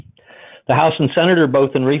The House and Senate are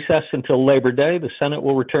both in recess until Labor Day. The Senate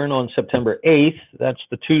will return on September 8th. That's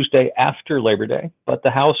the Tuesday after Labor Day. But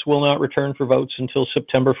the House will not return for votes until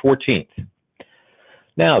September 14th.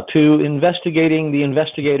 Now, to investigating the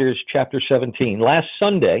investigators, Chapter 17. Last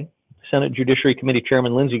Sunday, Senate Judiciary Committee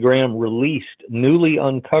Chairman Lindsey Graham released newly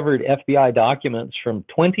uncovered FBI documents from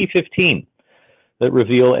 2015 that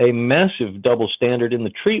reveal a massive double standard in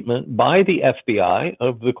the treatment by the FBI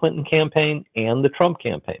of the Clinton campaign and the Trump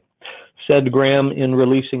campaign. Said Graham in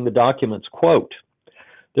releasing the documents, quote,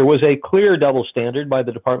 "There was a clear double standard by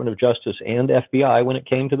the Department of Justice and FBI when it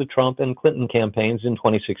came to the Trump and Clinton campaigns in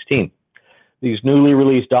 2016. These newly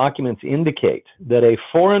released documents indicate that a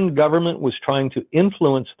foreign government was trying to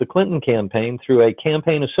influence the Clinton campaign through a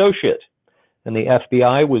campaign associate, and the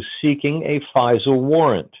FBI was seeking a FISA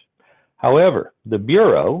warrant. However, the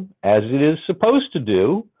Bureau, as it is supposed to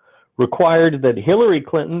do, required that Hillary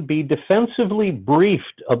Clinton be defensively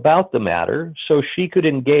briefed about the matter so she could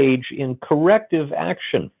engage in corrective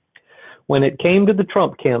action. When it came to the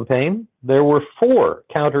Trump campaign, there were 4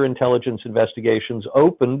 counterintelligence investigations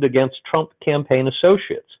opened against Trump campaign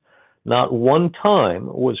associates. Not one time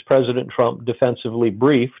was President Trump defensively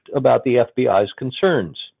briefed about the FBI's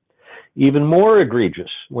concerns. Even more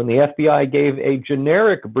egregious, when the FBI gave a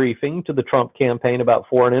generic briefing to the Trump campaign about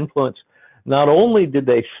foreign influence, not only did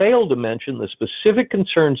they fail to mention the specific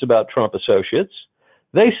concerns about Trump associates,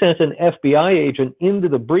 they sent an FBI agent into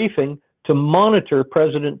the briefing to monitor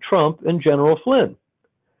President Trump and General Flynn.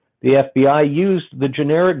 The FBI used the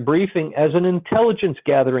generic briefing as an intelligence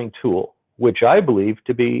gathering tool, which I believe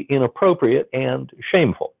to be inappropriate and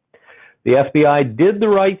shameful. The FBI did the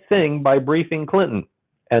right thing by briefing Clinton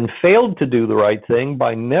and failed to do the right thing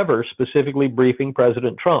by never specifically briefing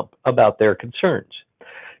President Trump about their concerns.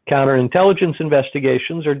 Counterintelligence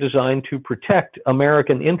investigations are designed to protect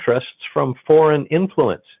American interests from foreign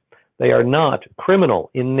influence. They are not criminal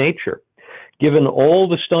in nature. Given all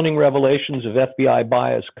the stunning revelations of FBI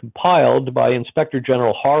bias compiled by Inspector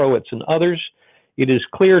General Horowitz and others, it is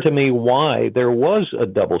clear to me why there was a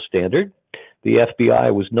double standard. The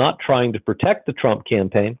FBI was not trying to protect the Trump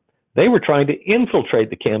campaign. They were trying to infiltrate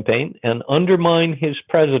the campaign and undermine his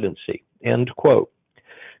presidency, end quote.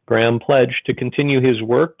 Graham pledged to continue his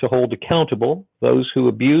work to hold accountable those who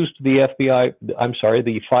abused the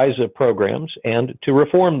FISA programs and to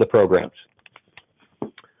reform the programs.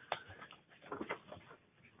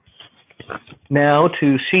 Now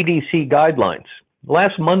to CDC guidelines.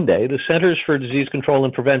 Last Monday, the Centers for Disease Control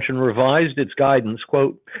and Prevention revised its guidance,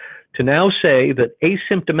 quote, to now say that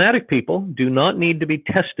asymptomatic people do not need to be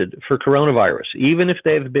tested for coronavirus, even if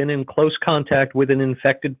they've been in close contact with an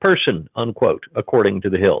infected person, unquote, according to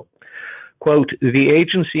The Hill. Quote, the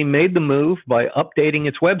agency made the move by updating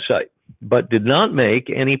its website, but did not make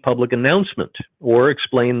any public announcement or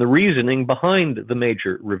explain the reasoning behind the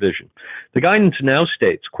major revision. The guidance now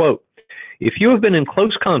states, quote, if you have been in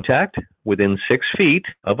close contact within 6 feet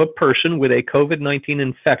of a person with a COVID-19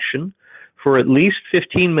 infection for at least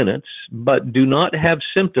 15 minutes, but do not have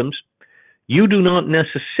symptoms, you do not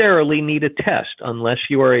necessarily need a test unless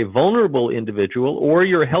you are a vulnerable individual or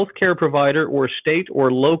your healthcare provider or state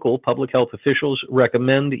or local public health officials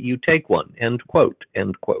recommend you take one, end quote,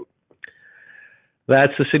 end quote.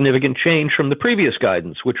 That's a significant change from the previous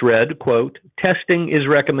guidance, which read, quote, testing is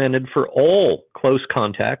recommended for all close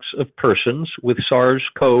contacts of persons with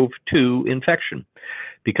SARS-CoV-2 infection.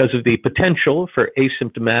 Because of the potential for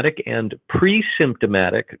asymptomatic and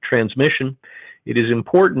pre-symptomatic transmission, it is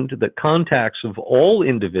important that contacts of all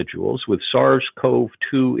individuals with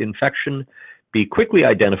SARS-CoV-2 infection be quickly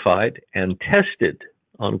identified and tested,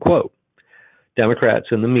 unquote. Democrats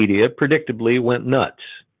and the media predictably went nuts.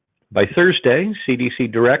 By Thursday,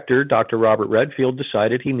 CDC Director Dr. Robert Redfield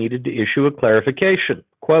decided he needed to issue a clarification.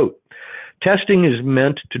 Quote, testing is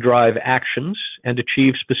meant to drive actions and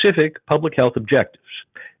achieve specific public health objectives.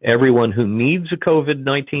 Everyone who needs a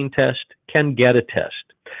COVID-19 test can get a test.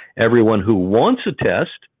 Everyone who wants a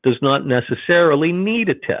test does not necessarily need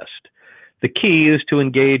a test. The key is to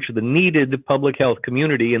engage the needed public health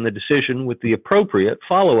community in the decision with the appropriate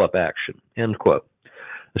follow-up action, end quote.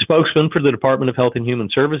 A spokesman for the Department of Health and Human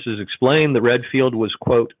Services explained that Redfield was,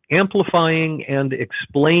 quote, amplifying and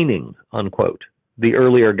explaining, unquote, the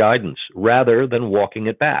earlier guidance rather than walking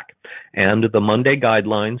it back. And the Monday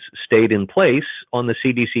guidelines stayed in place on the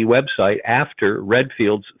CDC website after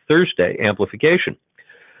Redfield's Thursday amplification.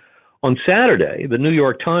 On Saturday, the New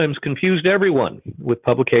York Times confused everyone with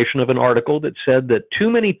publication of an article that said that too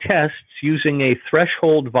many tests using a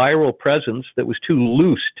threshold viral presence that was too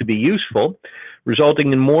loose to be useful,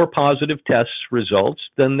 resulting in more positive test results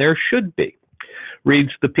than there should be.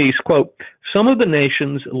 Reads the piece, quote, some of the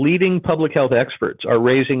nation's leading public health experts are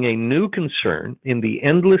raising a new concern in the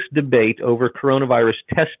endless debate over coronavirus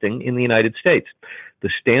testing in the United States.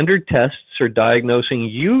 The standard tests are diagnosing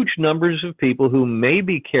huge numbers of people who may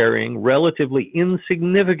be carrying relatively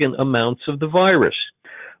insignificant amounts of the virus.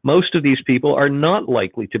 Most of these people are not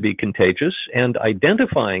likely to be contagious, and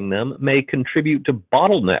identifying them may contribute to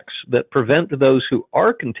bottlenecks that prevent those who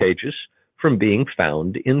are contagious from being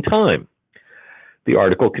found in time. The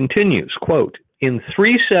article continues, quote, in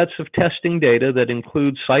 3 sets of testing data that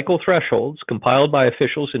include cycle thresholds compiled by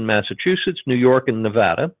officials in Massachusetts, New York, and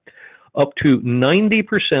Nevada, up to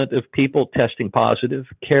 90% of people testing positive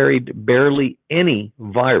carried barely any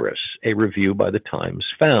virus, a review by the Times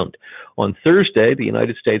found. On Thursday, the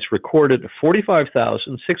United States recorded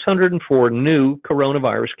 45,604 new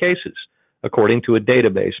coronavirus cases, according to a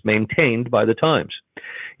database maintained by the Times.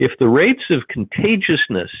 If the rates of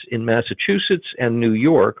contagiousness in Massachusetts and New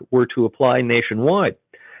York were to apply nationwide,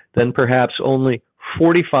 then perhaps only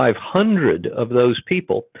 4,500 of those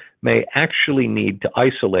people may actually need to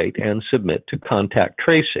isolate and submit to contact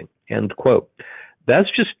tracing, end quote. That's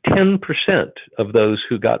just 10% of those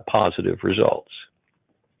who got positive results.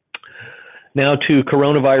 Now to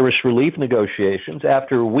coronavirus relief negotiations.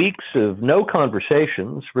 After weeks of no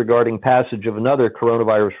conversations regarding passage of another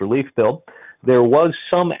coronavirus relief bill, there was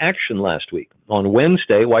some action last week. On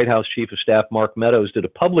Wednesday, White House Chief of Staff Mark Meadows did a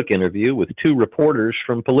public interview with 2 reporters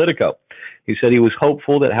from Politico. He said he was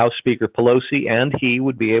hopeful that House Speaker Pelosi and he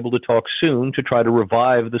would be able to talk soon to try to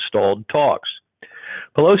revive the stalled talks.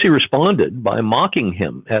 Pelosi responded by mocking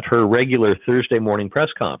him at her regular Thursday morning press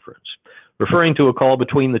conference. Referring to a call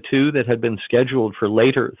between the two that had been scheduled for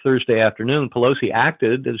later Thursday afternoon, Pelosi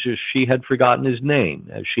acted as if she had forgotten his name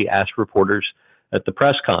as she asked reporters at the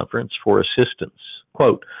press conference for assistance.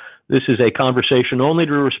 Quote, this is a conversation only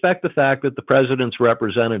to respect the fact that the president's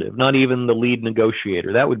representative, not even the lead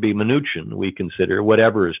negotiator, that would be Mnuchin, we consider,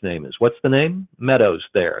 whatever his name is. What's the name? Meadows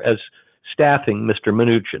there, as staffing Mr.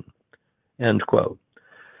 Mnuchin, end quote.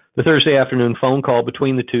 The Thursday afternoon phone call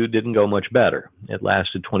between the two didn't go much better. It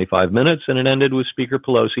lasted 25 minutes, and it ended with Speaker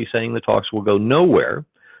Pelosi saying the talks will go nowhere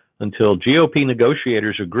until GOP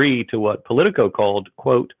negotiators agree to what Politico called,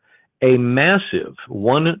 quote, a massive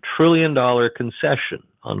 $1 trillion concession,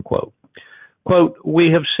 unquote. Quote, we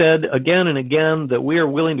have said again and again that we are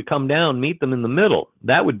willing to come down, meet them in the middle.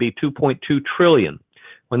 That would be $2.2 trillion.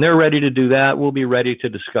 When they're ready to do that, we'll be ready to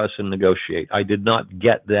discuss and negotiate. I did not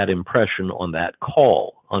get that impression on that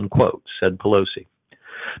call, unquote, said Pelosi.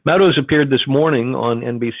 Meadows appeared this morning on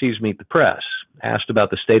NBC's Meet the Press. Asked about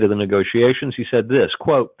the state of the negotiations, he said this,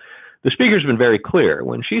 quote, the speaker's been very clear.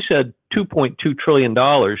 When she said $2.2 trillion,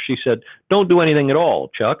 she said, don't do anything at all,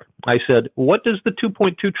 Chuck. I said, what does the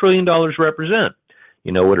 $2.2 trillion represent?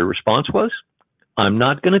 You know what her response was? I'm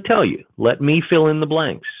not going to tell you. Let me fill in the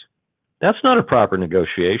blanks. That's not a proper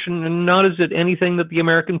negotiation, and not is it anything that the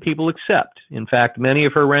American people accept. In fact, many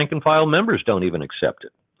of her rank and file members don't even accept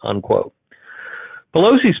it, unquote.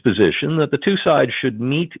 Pelosi's position that the two sides should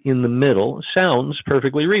meet in the middle sounds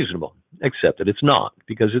perfectly reasonable, except that it's not,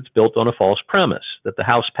 because it's built on a false premise that the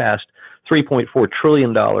House-passed $3.4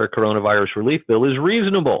 trillion coronavirus relief bill is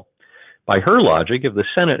reasonable. By her logic, if the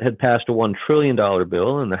Senate had passed a $1 trillion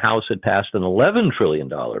bill and the House had passed an $11 trillion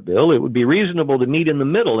bill, it would be reasonable to meet in the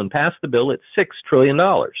middle and pass the bill at $6 trillion.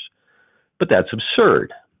 But that's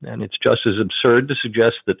absurd. And it's just as absurd to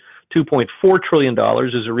suggest that $2.4 trillion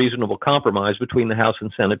is a reasonable compromise between the House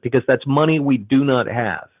and Senate, because that's money we do not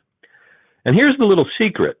have. And here's the little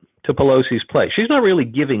secret to Pelosi's play. She's not really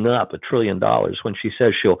giving up $1 trillion when she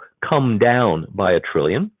says she'll come down by $1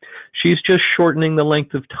 trillion. She's just shortening the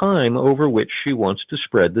length of time over which she wants to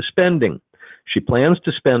spread the spending. She plans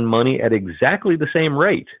to spend money at exactly the same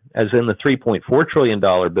rate as in the $3.4 trillion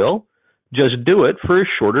bill, just do it for a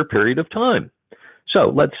shorter period of time.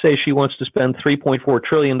 So let's say she wants to spend $3.4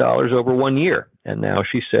 trillion over 1 year, and now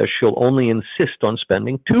she says she'll only insist on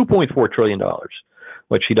spending $2.4 trillion.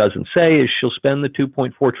 What she doesn't say is she'll spend the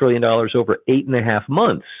 $2.4 trillion over 8.5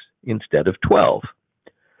 months instead of 12.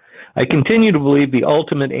 I continue to believe the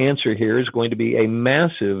ultimate answer here is going to be a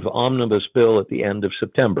massive omnibus bill at the end of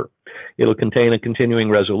September. It'll contain a continuing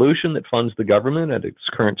resolution that funds the government at its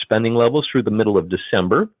current spending levels through the middle of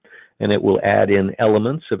December, and it will add in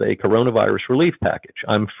elements of a coronavirus relief package.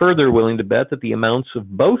 I'm further willing to bet that the amounts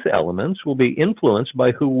of both elements will be influenced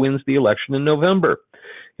by who wins the election in November.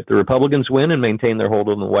 If the Republicans win and maintain their hold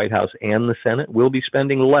on the White House and the Senate, we'll be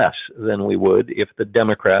spending less than we would if the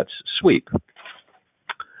Democrats sweep.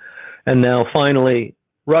 And now, finally,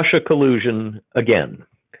 Russia collusion again.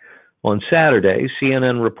 On Saturday,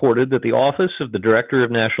 CNN reported that the Office of the Director of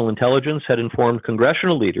National Intelligence had informed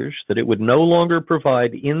congressional leaders that it would no longer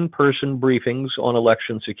provide in-person briefings on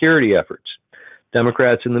election security efforts.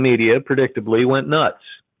 Democrats in the media predictably went nuts.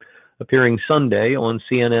 Appearing Sunday on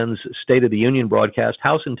CNN's State of the Union broadcast,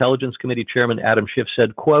 House Intelligence Committee Chairman Adam Schiff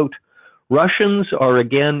said, quote, "Russians are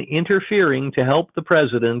again interfering to help the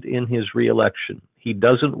president in his re-election. He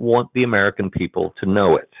doesn't want the American people to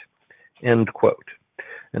know it." End quote.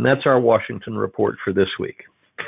 And that's our Washington report for this week.